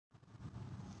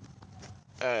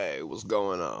Hey, what's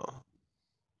going on?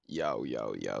 Yo,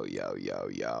 yo, yo, yo, yo,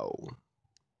 yo.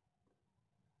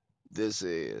 This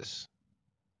is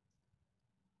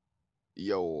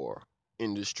your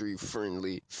industry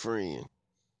friendly friend,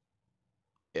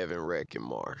 Evan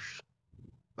Reckenmarsh.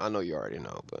 I know you already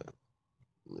know, but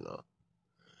you know.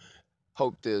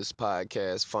 Hope this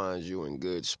podcast finds you in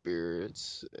good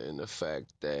spirits and the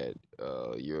fact that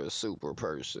you're a super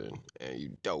person and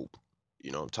you dope.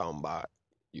 You know what I'm talking about?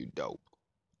 You dope.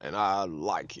 And I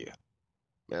like you.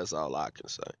 That's all I can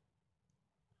say.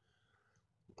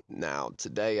 Now,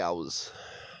 today I was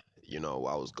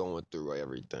going through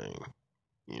everything,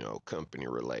 company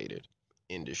related,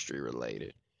 industry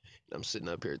related. I'm sitting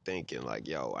up here thinking like,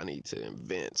 yo, I need to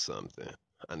invent something.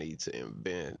 I need to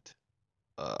invent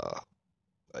uh,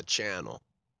 a channel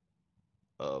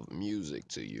of music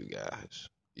to you guys.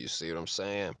 You see what I'm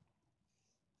saying?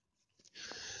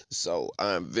 So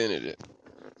I invented it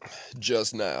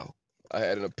just now. I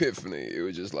had an epiphany. It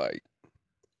was just like,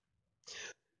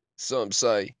 some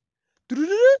say,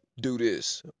 do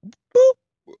this. Boop.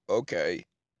 Okay,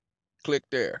 click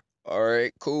there. All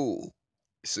right, cool.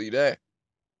 See that?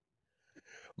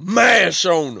 Mash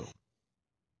on them.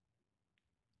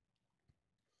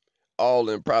 All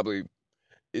in probably,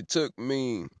 it took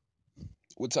me,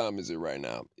 what time is it right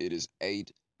now? It is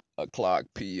 8 o'clock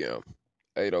p.m.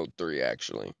 8:03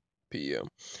 actually p.m.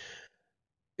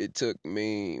 It took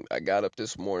me, I got up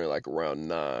this morning like around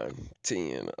 9,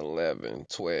 10, 11,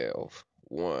 12,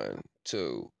 1,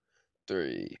 2,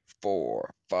 3,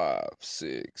 4, 5,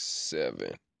 6,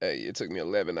 7, 8. It took me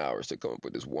 11 hours to come up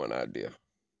with this one idea.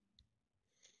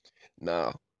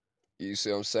 Now, you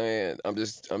see what I'm saying?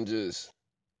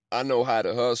 I know how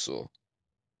to hustle.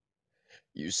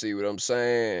 You see what I'm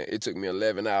saying? It took me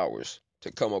 11 hours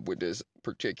to come up with this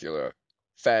particular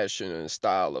fashion and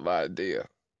style of idea.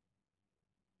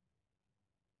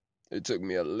 It took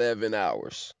me 11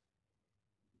 hours.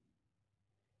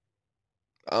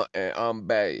 And I'm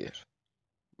bad.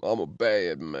 I'm a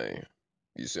bad man.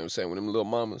 You see what I'm saying? With them little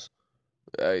mamas.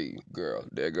 Hey, girl,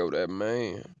 there go that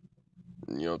man.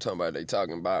 You know what I'm talking about? They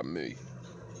talking about me.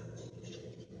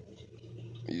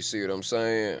 You see what I'm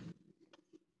saying?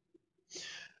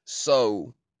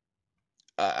 So,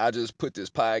 I just put this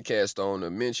podcast on to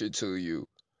mention to you.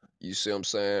 You see what I'm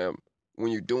saying? When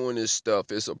you're doing this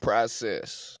stuff, it's a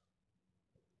process.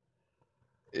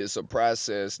 It's a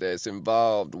process that's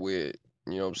involved with,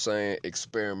 you know what I'm saying,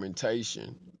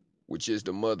 experimentation, which is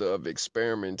the mother of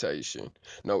experimentation.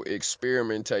 No,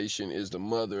 experimentation is the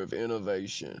mother of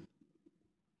innovation.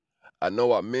 I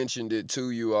know I mentioned it to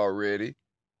you already,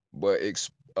 but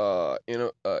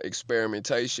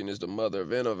experimentation is the mother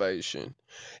of innovation.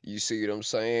 You see what I'm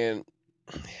saying?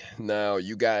 Now,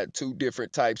 you got two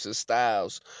different types of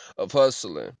styles of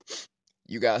hustling.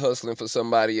 You got hustling for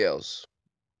somebody else,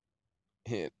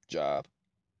 hint, job,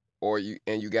 you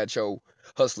got your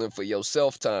hustling for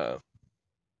yourself time.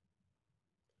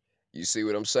 You see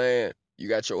what I'm saying? You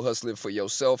got your hustling for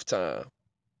yourself time.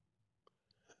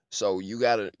 So you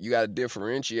gotta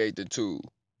differentiate the two.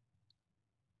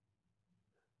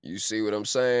 You see what I'm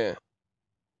saying?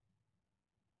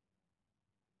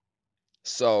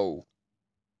 So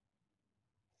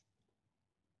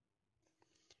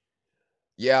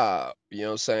yeah, you know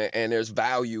what I'm saying? And there's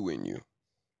value in you.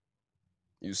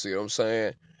 You see what I'm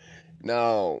saying?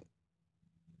 Now,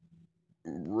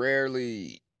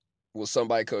 rarely will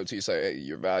somebody come to you and say, hey,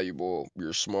 you're valuable,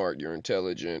 you're smart, you're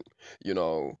intelligent, you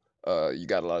got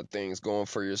a lot of things going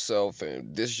for yourself,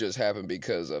 and this just happened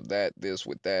because of that, this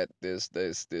with that, this,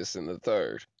 and the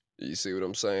third. You see what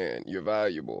I'm saying? You're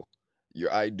valuable.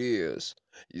 Your ideas,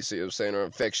 you see what I'm saying, are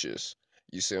infectious.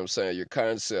 You see what I'm saying? Your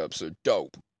concepts are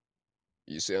dope.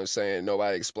 You see what I'm saying?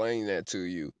 Nobody explained that to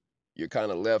you. You're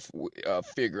kind of left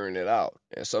figuring it out.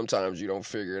 And sometimes you don't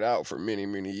figure it out for many,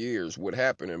 many years what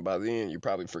happened. And by then, you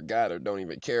probably forgot or don't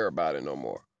even care about it no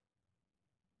more.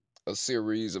 A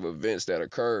series of events that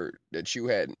occurred that you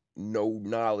had no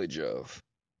knowledge of.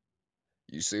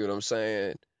 You see what I'm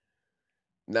saying?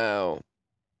 Now,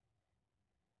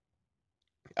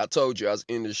 I told you I was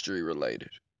industry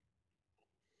related.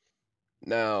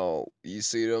 Now, you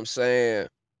see what I'm saying?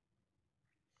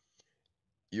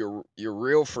 Your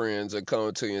real friends are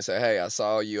coming to you and say, "Hey, I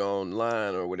saw you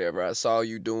online or whatever. I saw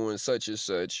you doing such and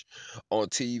such on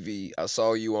TV. I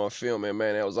saw you on film, and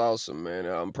man, that was awesome, man.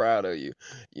 I'm proud of you."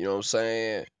 You know what I'm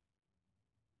saying?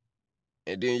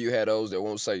 And then you had those that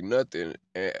won't say nothing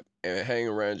and hang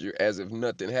around you as if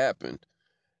nothing happened.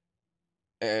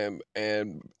 And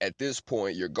at this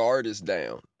point, your guard is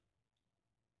down,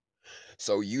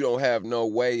 so you don't have no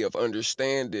way of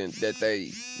understanding that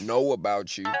they know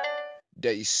about you.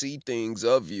 They see things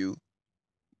of you,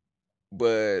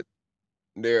 but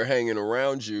they're hanging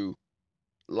around you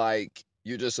like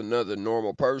you're just another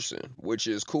normal person, which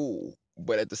is cool.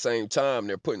 But at the same time,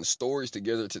 they're putting stories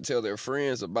together to tell their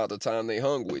friends about the time they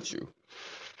hung with you.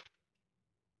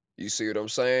 You see what I'm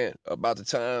saying? About the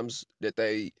times that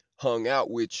they hung out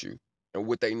with you and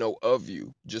what they know of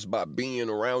you just by being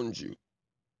around you.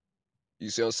 You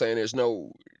see what I'm saying? There's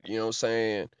no, you know what I'm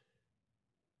saying?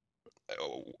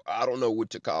 I don't know what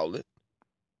to call it,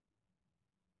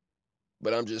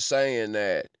 but I'm just saying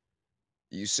that,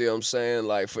 you see what I'm saying?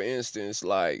 Like, for instance,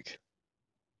 like,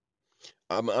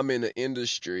 I'm in the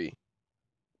industry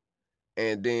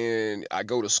and then I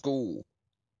go to school,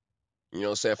 you know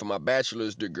what I'm saying, for my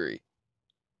bachelor's degree.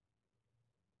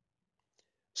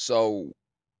 So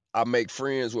I make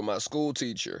friends with my school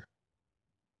teacher,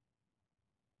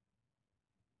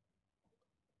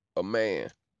 a man.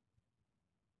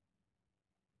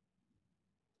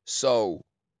 So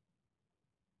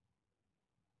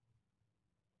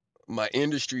my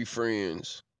industry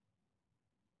friends,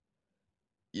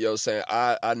 you know what I'm saying,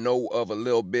 I know of a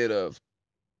little bit of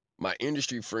my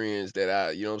industry friends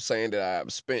that you know what I'm saying, that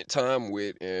I've spent time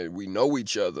with and we know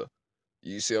each other.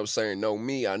 You see what I'm saying? Know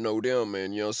me, I know them,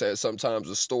 and you know what I'm saying? Sometimes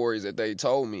the stories that they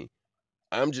told me,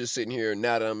 I'm just sitting here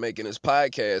now that I'm making this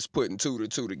podcast, putting two to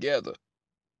two together.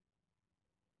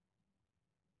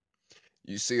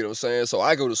 You see what I'm saying? So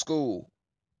I go to school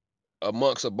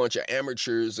amongst a bunch of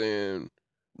amateurs and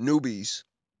newbies,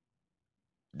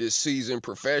 this seasoned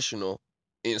professional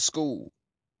in school.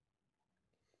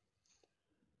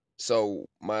 So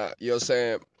you know what I'm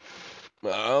saying?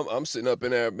 I'm sitting up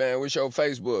in there, man. What's your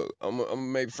Facebook? I'm gonna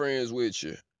make friends with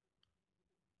you.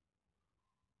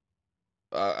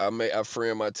 I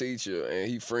friend my teacher, and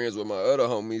he friends with my other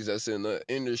homies that's in the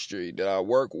industry that I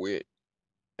work with,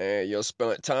 and you know,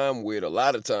 spent time with, a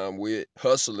lot of time with,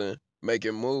 hustling,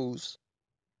 making moves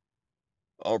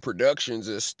on productions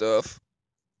and stuff.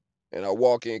 And I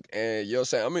walk in, and you know what I'm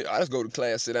saying? I mean, I just go to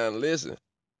class, sit down, and listen.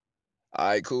 All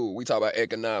right, cool. We talk about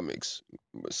economics,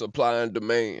 supply and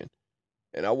demand.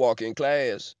 And I walk in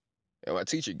class, and my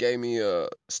teacher gave me a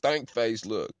stank face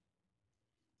look.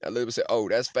 I literally said, "Oh,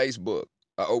 that's Facebook."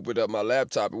 I opened up my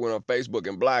laptop and went on Facebook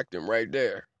and blocked him right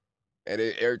there. And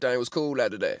everything was cool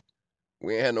after that.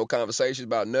 We ain't had no conversations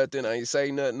about nothing. I ain't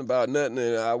say nothing about nothing,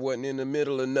 and I wasn't in the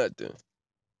middle of nothing.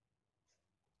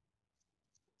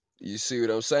 You see what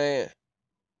I'm saying?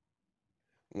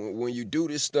 When you do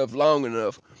this stuff long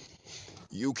enough,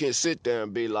 you can sit there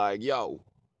and be like, "Yo,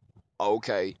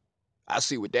 okay, I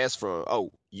see what that's from.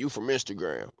 Oh, you from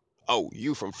Instagram. Oh,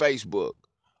 you from Facebook.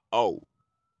 Oh,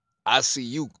 I see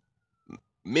you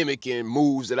mimicking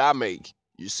moves that I make."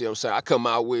 You see what I'm saying? I come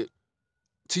out with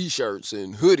t-shirts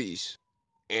and hoodies.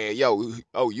 And yo,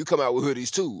 oh, you come out with hoodies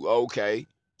too. Okay.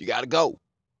 You gotta go.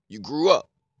 You grew up.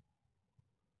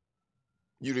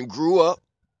 You done grew up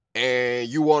and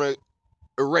you wanna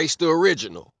erase the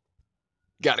original.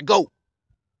 Gotta go.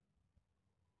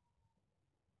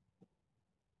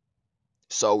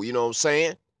 So, you know what I'm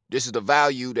saying? This is the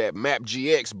value that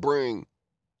MapGX bring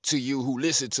to you who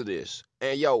listen to this.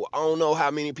 And yo, I don't know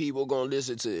how many people gonna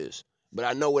listen to this, but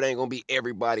I know it ain't gonna be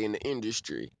everybody in the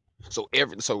industry. So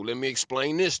let me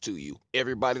explain this to you.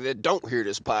 Everybody that don't hear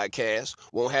this podcast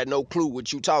won't have no clue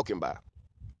what you talking about.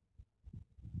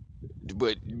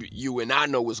 But you and I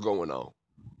know what's going on.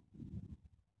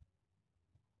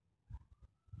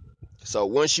 So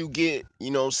once you get,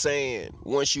 you know what I'm saying,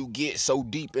 once you get so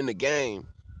deep in the game,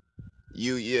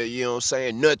 you know what I'm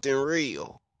saying, nothing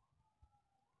real.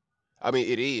 I mean,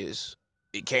 it is.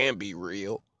 It can be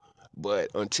real, but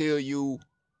until you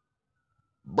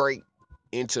break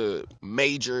into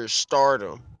major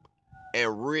stardom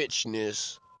and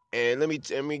richness, and let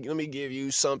me give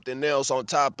you something else on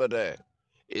top of that.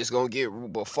 It's gonna get,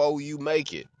 before you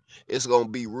make it, it's gonna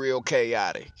be real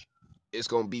chaotic. It's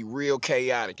gonna be real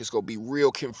chaotic. It's gonna be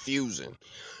real confusing.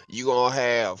 You're gonna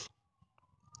have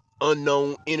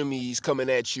unknown enemies coming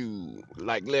at you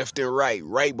like left and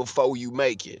right before you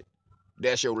make it.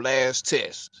 That's your last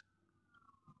test.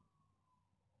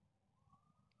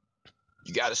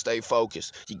 You gotta stay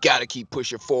focused. You gotta keep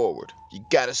pushing forward. You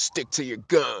gotta stick to your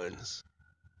guns.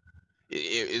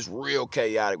 It's real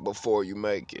chaotic before you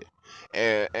make it.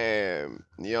 And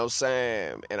you know what I'm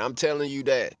saying? And I'm telling you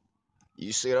that.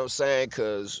 You see what I'm saying?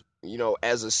 Because, you know,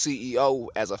 as a CEO,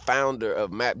 as a founder of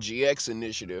MapGX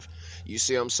Initiative, you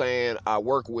see what I'm saying? I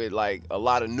work with like a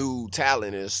lot of new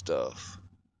talent and stuff.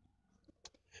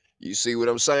 You see what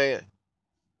I'm saying?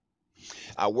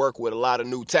 I work with a lot of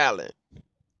new talent.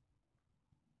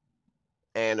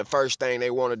 And the first thing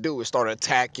they want to do is start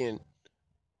attacking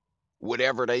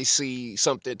whatever they see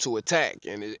something to attack,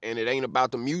 and it ain't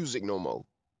about the music no more.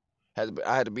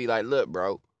 I had to be like, look,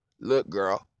 bro, look,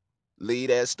 girl, leave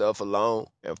that stuff alone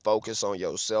and focus on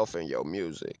yourself and your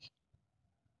music.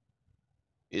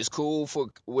 It's cool for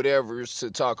whatever's to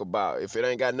talk about. If it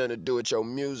ain't got nothing to do with your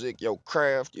music, your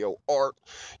craft, your art,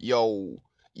 your,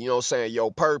 you know what I'm saying,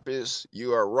 your purpose,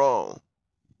 you are wrong.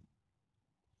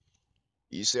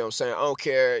 You see what I'm saying? I don't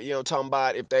care, you know, talking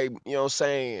about if they, you know what I'm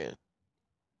saying.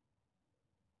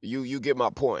 You get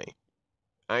my point.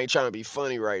 I ain't trying to be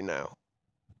funny right now.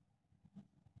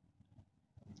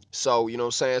 So, you know what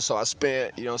I'm saying? So I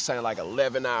spent, you know what I'm saying, like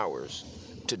 11 hours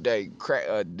today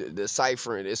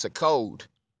deciphering. It's a code.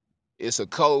 It's a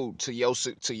code to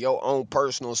your own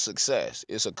personal success.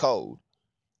 It's a code.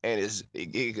 And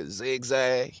it could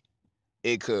zigzag.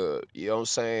 It could, you know what I'm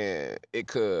saying? It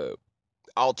could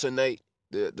alternate.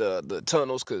 The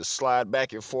tunnels could slide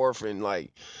back and forth in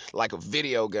like a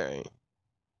video game.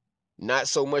 Not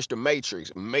so much the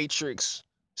Matrix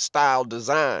style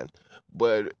design,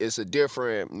 but it's a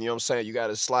different, you know what I'm saying? You got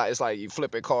to slide. It's like you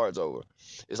flipping cards over.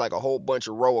 It's like a whole bunch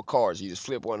of row of cards. You just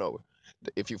flip one over.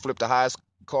 If you flip the highest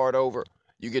card over,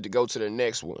 you get to go to the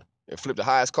next one. And flip the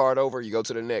highest card over, you go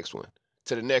to the next one,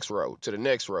 to the next row, to the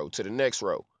next row, to the next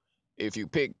row. If you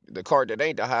pick the card that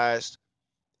ain't the highest,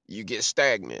 you get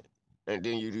stagnant. And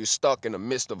then you're just stuck in the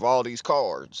midst of all these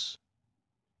cards.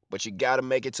 But you got to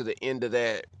make it to the end of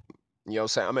that. You know what I'm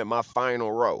saying? I'm at my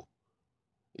final row.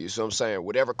 You see what I'm saying?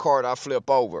 Whatever card I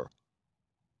flip over,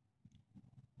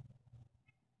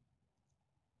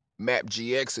 Map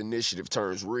GX initiative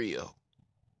turns real.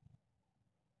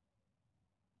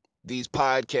 These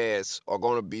podcasts are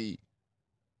going to be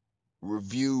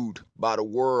reviewed by the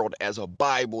world as a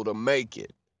Bible to make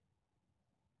it.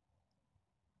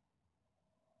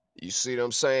 You see what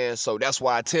I'm saying? So that's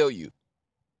why I tell you,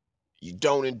 you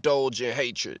don't indulge in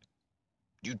hatred.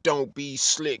 You don't be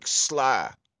slick,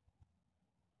 sly.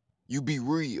 You be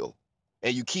real.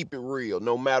 And you keep it real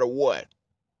no matter what.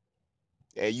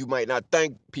 And you might not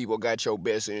think people got your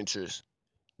best interest.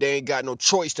 They ain't got no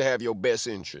choice to have your best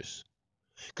interest.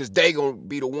 Because they going to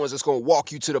be the ones that's going to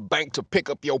walk you to the bank to pick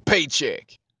up your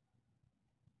paycheck.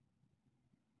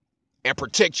 And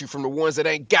protect you from the ones that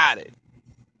ain't got it.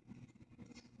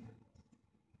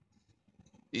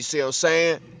 You see what I'm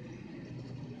saying?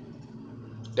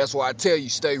 That's why I tell you,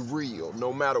 stay real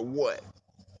no matter what.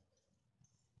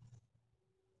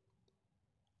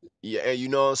 Yeah, and you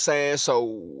know what I'm saying?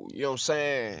 So, you know what I'm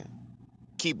saying?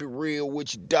 Keep it real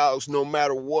with your dogs no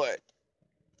matter what.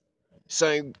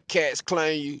 Same cats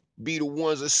claim you, be the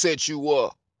ones that set you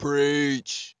up.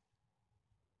 Preach.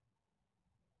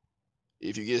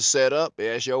 If you get set up,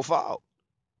 that's your fault.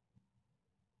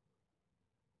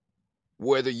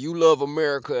 Whether you love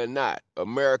America or not,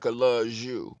 America loves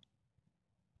you.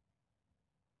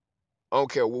 I don't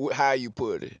care how you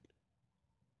put it.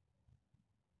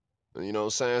 You know what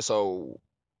I'm saying? So,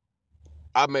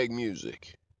 I make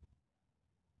music.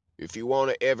 If you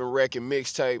want an Evan Record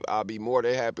mixtape, I'll be more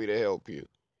than happy to help you.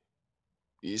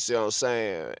 You see what I'm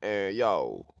saying? And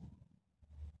yo,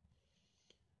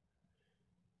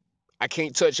 I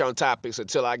can't touch on topics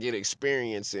until I get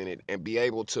experience in it and be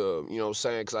able to, you know what I'm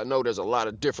saying? Because I know there's a lot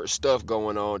of different stuff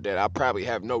going on that I probably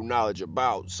have no knowledge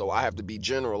about. So I have to be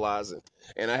generalizing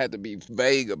and I have to be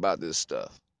vague about this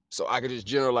stuff. So I could just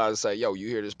generalize and say, yo, you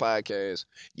hear this podcast,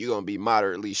 you're going to be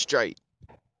moderately straight.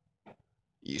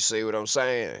 You see what I'm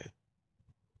saying?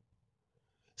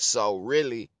 So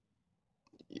really,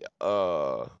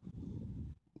 uh,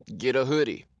 get a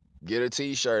hoodie. Get a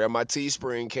t-shirt at my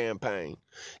Teespring campaign.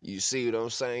 You see what I'm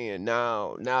saying?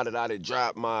 Now that I done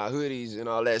dropped my hoodies and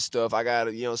all that stuff, I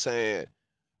got, you know what I'm saying?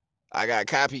 I got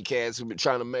copycats who been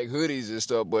trying to make hoodies and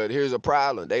stuff, but here's a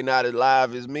problem. They not as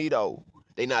live as me though.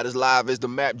 They not as live as the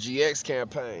Map GX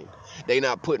campaign. They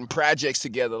not putting projects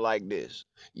together like this.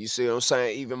 You see what I'm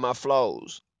saying? Even my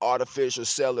flows. Artificial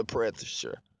cellular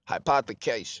pressure.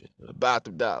 Hypothecation. About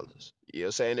the dollars. You know what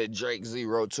I'm saying? That Drake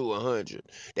 0 to 100.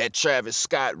 That Travis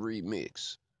Scott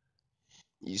remix.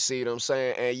 You see what I'm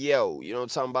saying? And yo, you know what I'm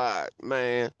talking about?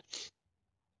 Man.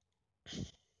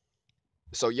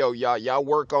 So yo, y'all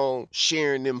work on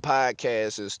sharing them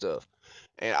podcasts and stuff.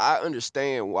 And I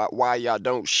understand why y'all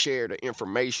don't share the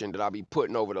information that I be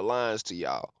putting over the lines to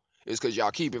y'all. It's because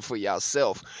y'all keep it for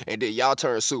yourself. And then y'all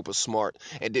turn super smart.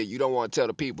 And then you don't want to tell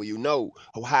the people you know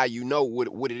how you know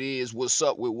what it is, what's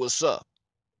up with what's up.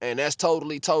 And that's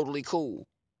totally, totally cool.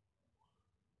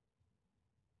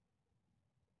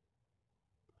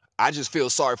 I just feel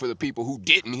sorry for the people who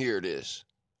didn't hear this.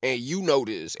 And you know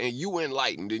this, and you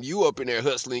enlightened, and you up in there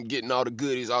hustling, getting all the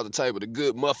goodies off the table, the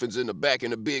good muffins in the back,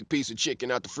 and a big piece of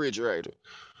chicken out the refrigerator.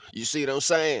 You see what I'm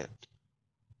saying?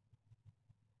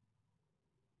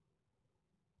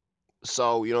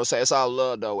 So, you know what I'm saying? It's all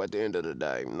love though at the end of the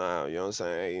day. Nah, you know what I'm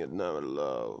saying? Ain't none of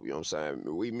love. You know what I'm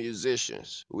saying? We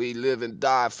musicians. We live and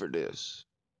die for this.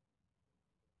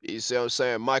 You see what I'm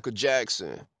saying? Michael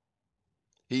Jackson,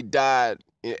 he died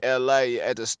in LA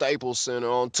at the Staples Center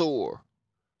on tour.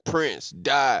 Prince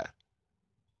died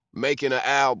making an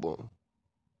album.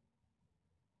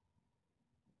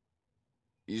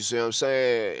 You see what I'm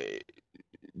saying?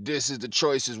 This is the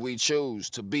choices we choose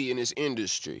to be in this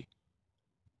industry.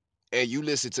 And you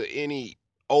listen to any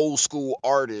old school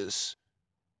artist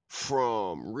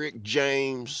from Rick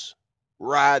James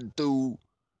riding through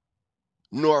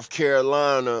North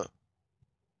Carolina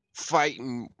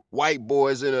fighting white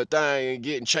boys in a thing and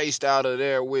getting chased out of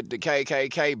there with the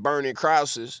KKK burning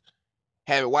crosses,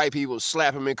 having white people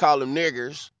slap him and call him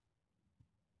niggers,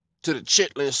 to the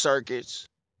Chitlin circuits,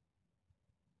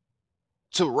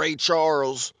 to Ray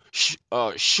Charles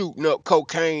shooting up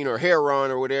cocaine or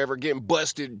heroin or whatever, getting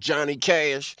busted, Johnny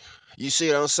Cash. You see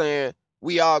what I'm saying?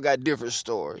 We all got different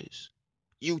stories.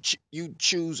 You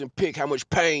choose and pick how much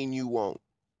pain you want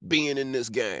being in this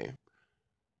game.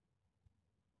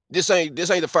 This ain't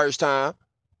the first time,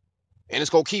 and it's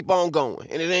gonna keep on going,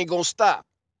 and it ain't gonna stop.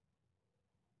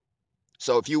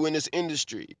 So if you in this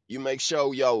industry, you make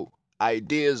sure your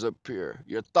ideas are pure,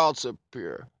 your thoughts are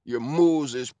pure, your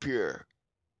moves is pure.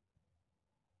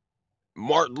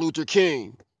 Martin Luther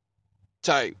King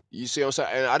type. You see what I'm saying?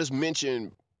 And I just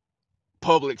mentioned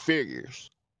public figures.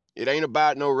 It ain't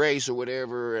about no race or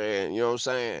whatever, and you know what I'm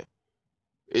saying?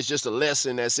 It's just a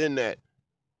lesson that's in that.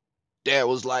 That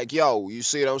was like, yo, you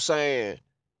see what I'm saying?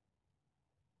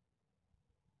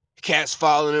 Cats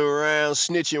following him around,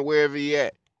 snitching wherever he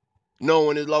at,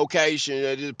 knowing his location,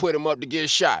 and just put him up to get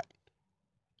shot.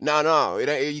 No, it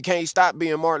ain't, you can't stop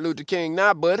being Martin Luther King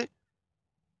now, buddy.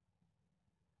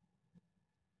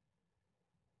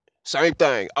 Same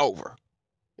thing, over.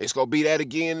 It's gonna be that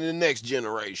again in the next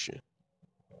generation.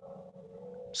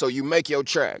 So you make your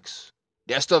tracks.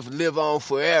 That stuff live on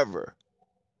forever.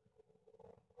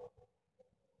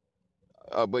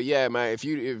 But yeah, man, if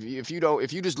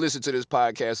you just listen to this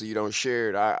podcast and you don't share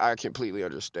it, I completely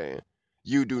understand.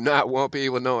 You do not want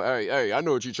people to know. Hey, I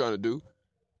know what you're trying to do.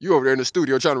 You over there in the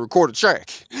studio trying to record a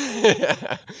track.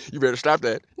 You better stop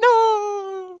that.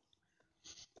 No,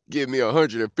 give me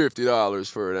 $150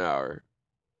 for an hour.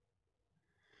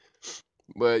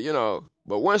 But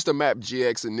once the Map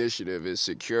GX initiative is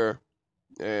secure,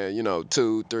 and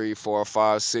 2, 3, 4,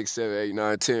 5, 6, 7, 8,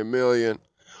 9, 10 million,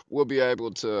 we'll be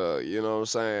able to, what I'm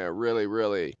saying, really,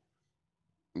 really,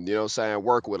 what I'm saying,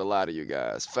 work with a lot of you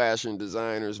guys, fashion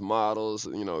designers, models.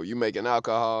 You making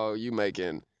alcohol, you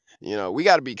making, we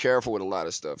got to be careful with a lot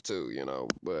of stuff too,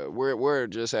 but we're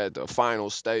just at the final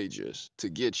stages to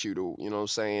get you to, what I'm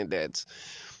saying, that's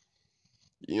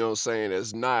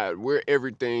not, we're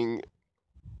everything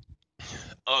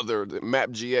other. The Map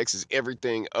GX is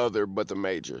everything other but the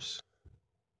majors.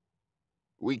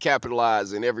 We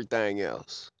capitalize in everything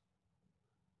else.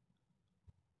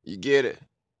 You get it?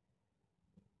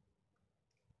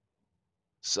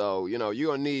 So, you're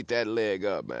gonna need that leg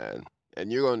up, man.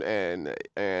 And you're gonna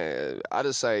and I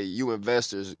just say you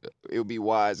investors, it would be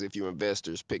wise if you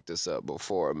investors pick this up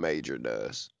before a major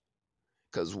does.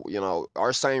 Cause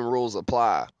our same rules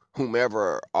apply.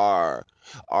 Whomever our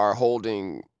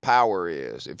holding power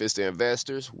is. If it's the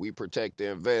investors, we protect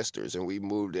the investors and we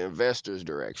move the investors'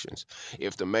 directions.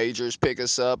 If the majors pick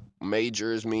us up,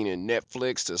 majors meaning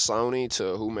Netflix to Sony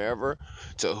to whomever,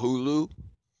 to Hulu.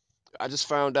 I just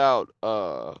found out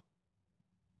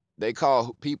they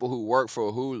call people who work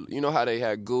for Hulu. You know how they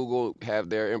had Google have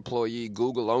their employee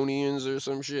Googleonians or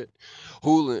some shit?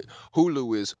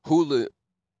 Hulu is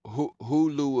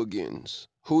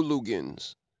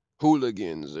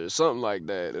hooligans or something like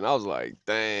that. And I was like,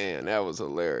 damn, that was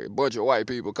hilarious. Bunch of white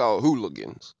people called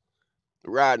hooligans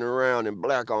riding around in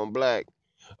black on black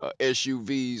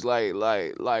SUVs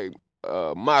like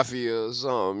mafia or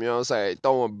something. You know what I'm saying?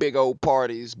 Throwing big old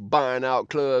parties, buying out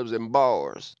clubs and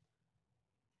bars.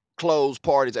 Close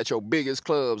parties at your biggest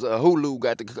clubs. Hulu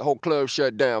got the whole club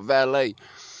shut down. Valet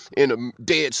in the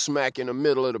dead smack in the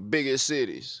middle of the biggest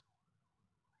cities.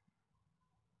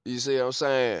 You see what I'm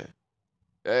saying?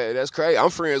 Hey, that's crazy. I'm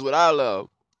friends with all of them.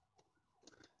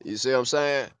 You see what I'm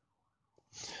saying?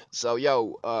 So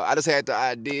I just had the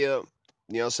idea.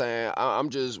 You know what I'm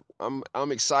saying?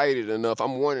 I'm excited enough.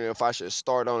 I'm wondering if I should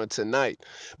start on it tonight.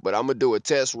 But I'm gonna do a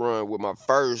test run with my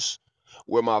first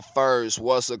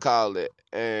what's it called it?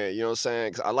 And you know what I'm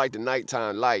saying? 'Cause I like the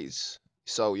nighttime lights.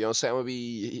 So you know what I'm saying? I'm gonna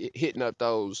be hitting up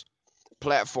those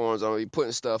platforms. I'm gonna be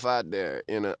putting stuff out there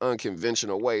in an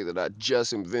unconventional way that I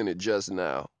just invented just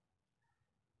now.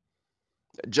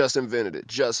 Just invented it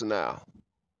just now.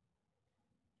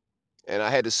 And I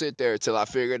had to sit there until I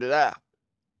figured it out.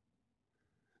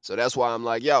 So that's why I'm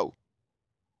like, yo,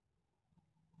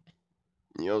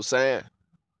 you know what I'm saying?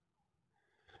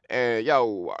 And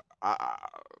yo,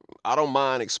 I don't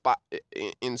mind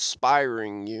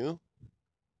inspiring you.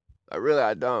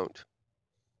 I don't.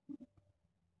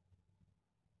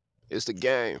 It's the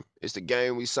game. It's the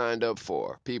game we signed up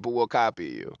for. People will copy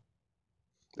you.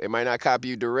 They might not copy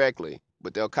you directly,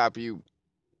 but they'll copy you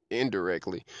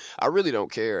indirectly. I really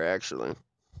don't care, actually.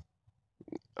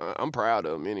 I'm proud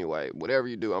of them anyway. Whatever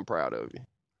you do, I'm proud of you.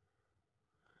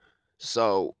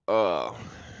 So,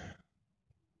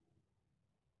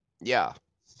 yeah.